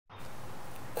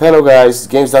Hello guys,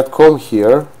 GamesDotcom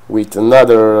here with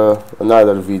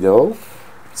another video.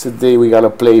 Today we're gonna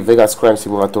play Vegas Crime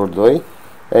Simulator 2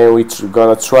 and we're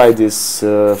gonna try this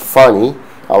funny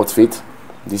outfit,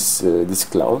 this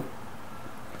clown.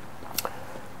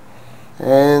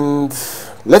 And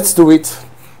let's do it.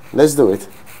 Let's do it.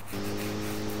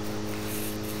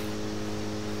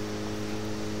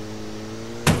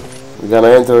 We're gonna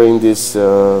enter in this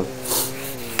I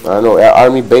don't know,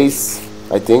 army base,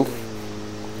 I think.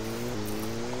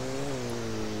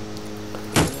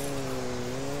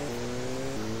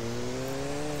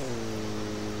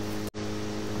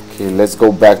 Okay, let's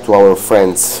go back to our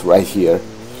friends right here.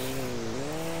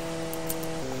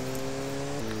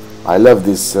 I love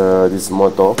this this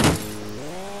motto.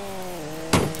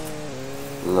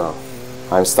 No,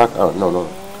 I'm stuck. Oh no.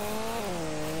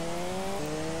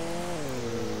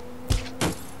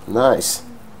 Nice.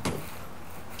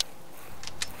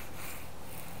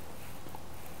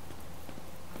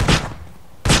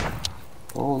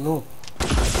 Oh no.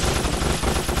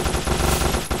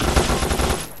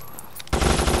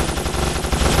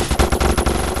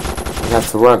 We have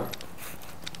to run.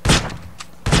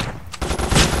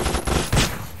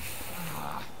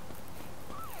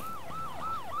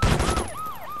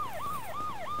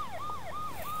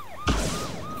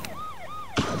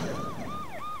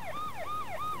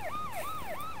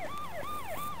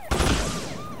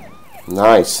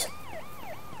 Nice.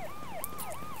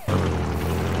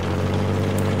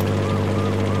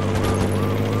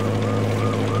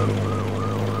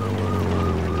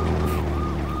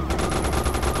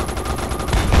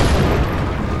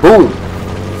 Boom.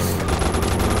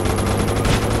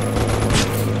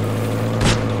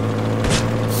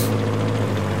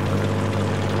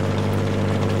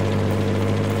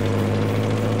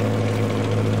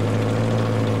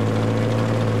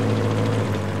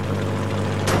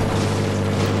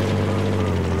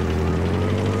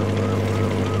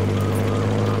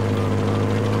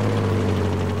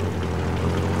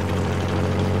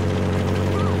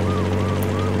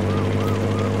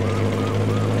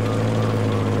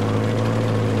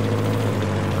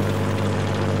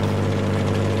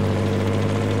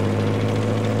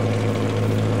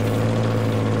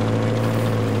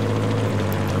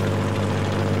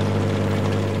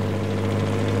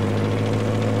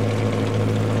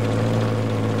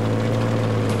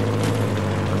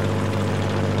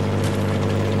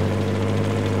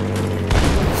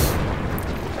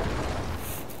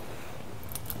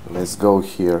 Let's go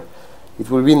here. It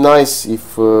will be nice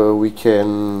if we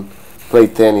can play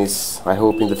tennis. I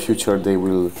hope in the future they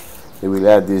will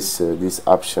add this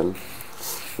option,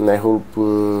 and I hope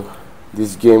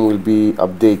this game will be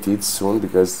updated soon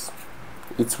because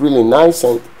it's really nice,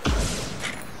 and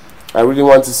I really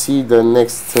want to see the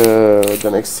next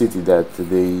city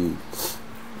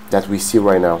that we see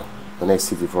right now, the next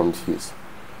city from this.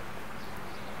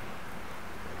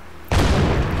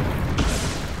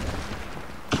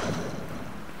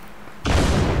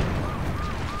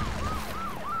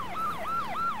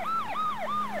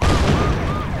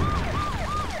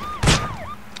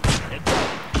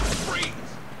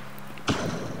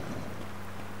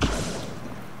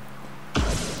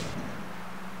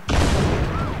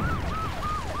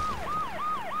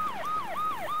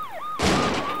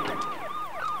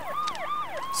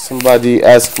 Somebody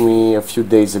asked me a few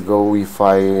days ago if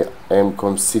I am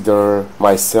consider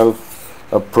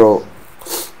myself a pro,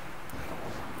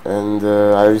 and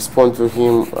I respond to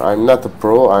him, I'm not a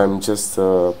pro, I'm just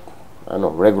a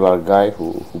regular guy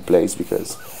who plays,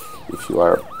 because if you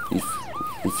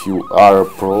are a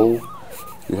pro,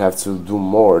 you have to do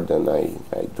more than I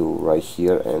do right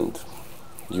here, and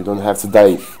you don't have to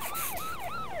die.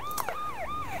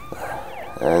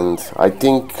 And I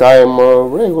think I am a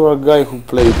regular guy who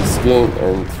plays this game,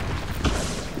 and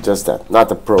just that,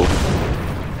 not a pro.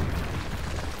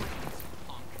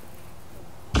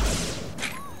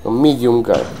 A medium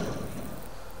guy.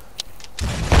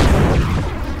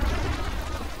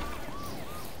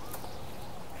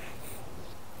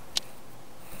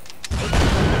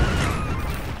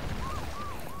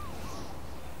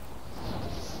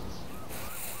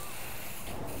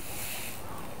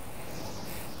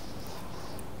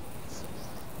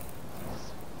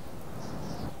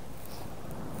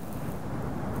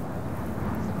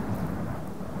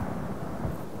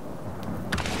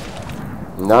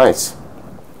 Nice.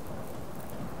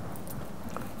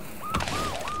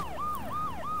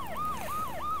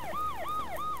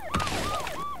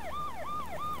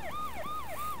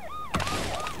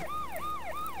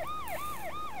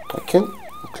 I can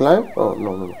climb? Oh,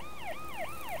 no.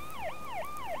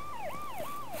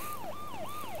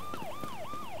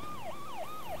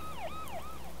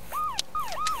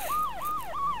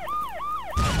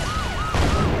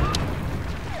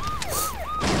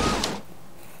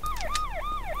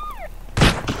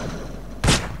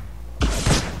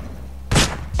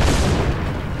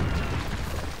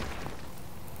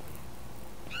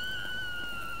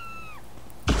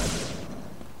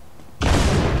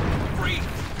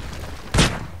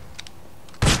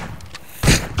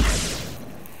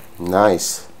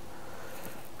 Nice.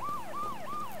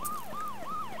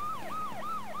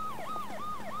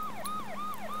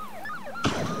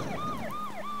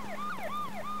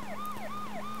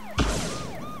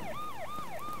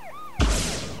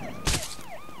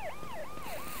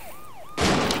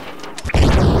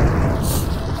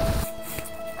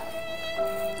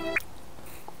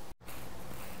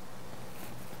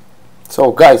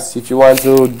 So guys, if you want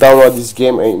to download this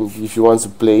game and if you want to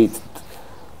play it,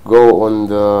 go on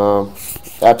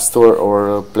the App Store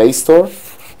or Play Store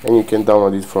and you can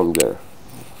download it from there.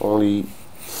 Only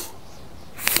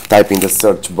type in the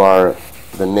search bar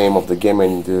the name of the game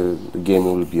and the game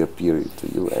will be appear to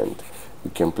you and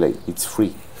you can play. It's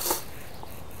free.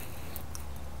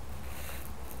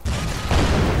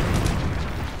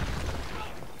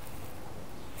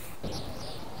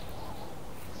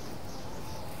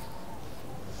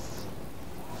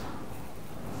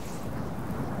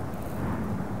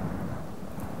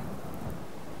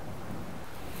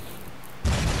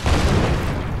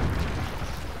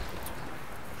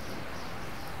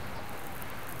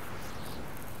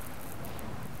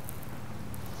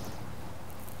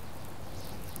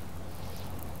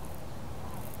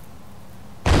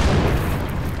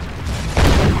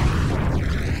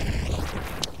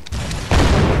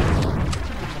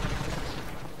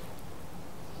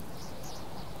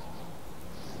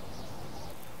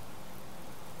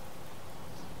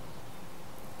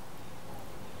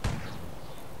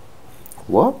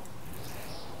 What?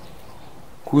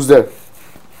 Who's there?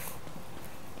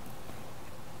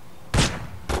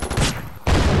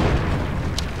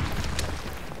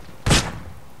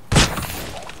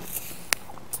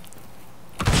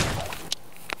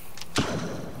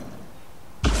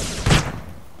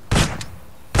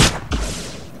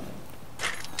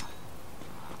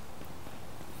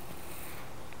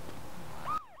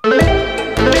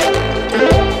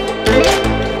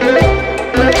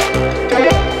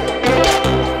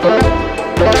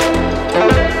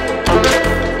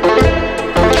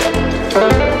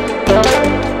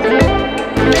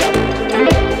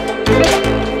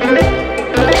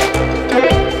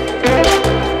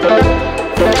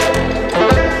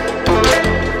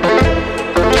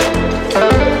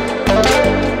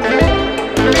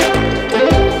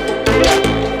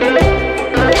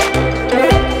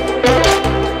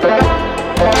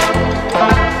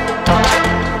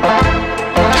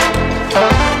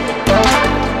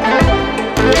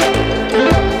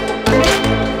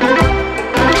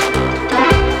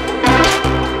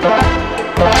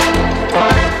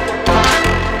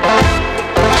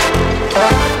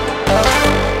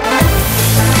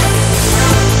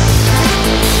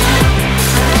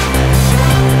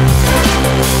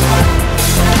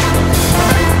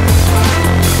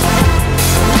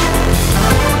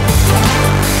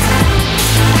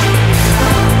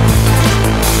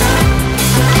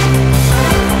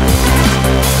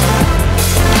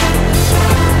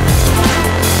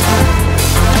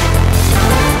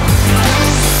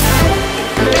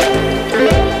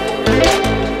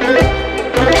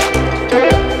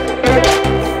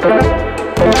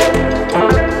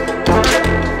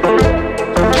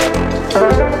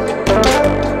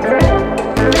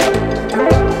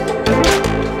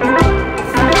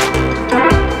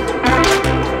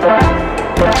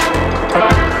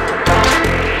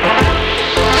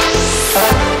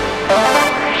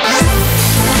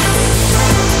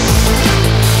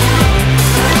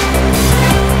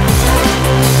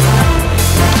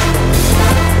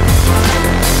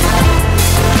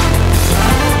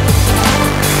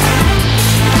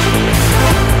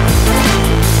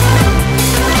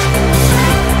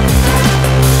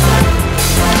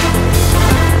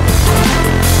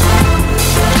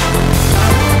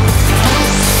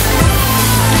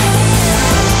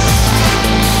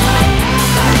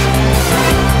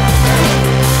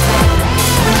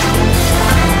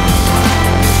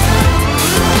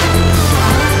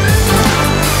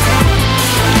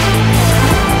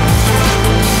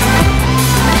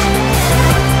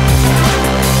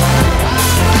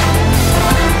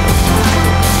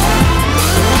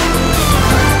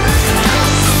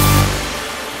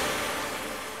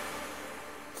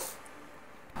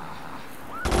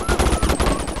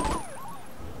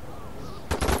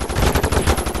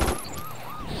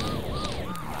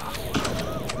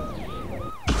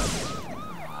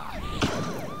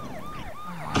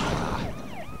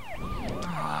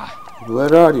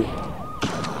 Where are you?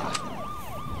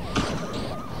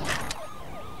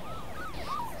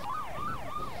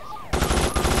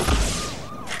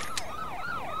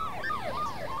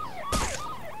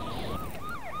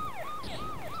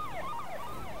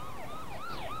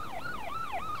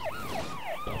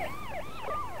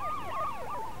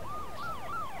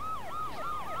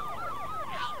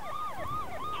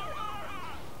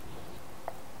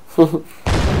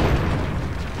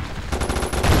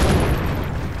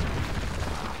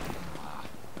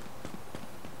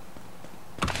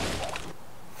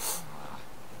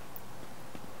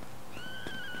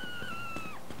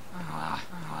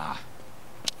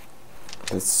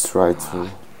 Let's try to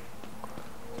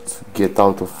get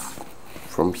out of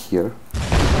from here.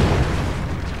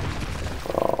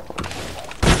 Oh.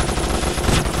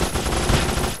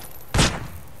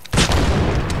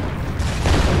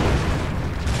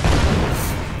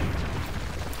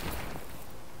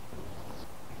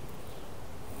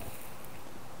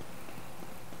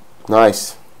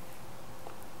 Nice.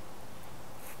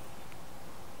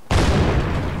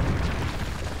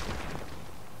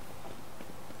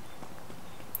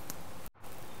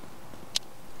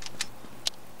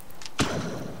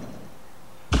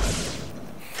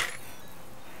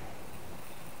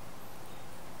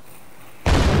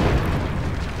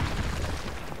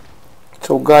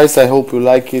 So guys, I hope you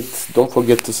like it. Don't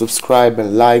forget to subscribe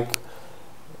and like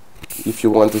if you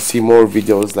want to see more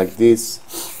videos like this,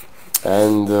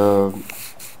 and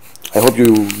I hope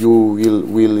you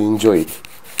will enjoy it.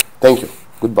 Thank you.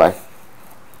 Goodbye.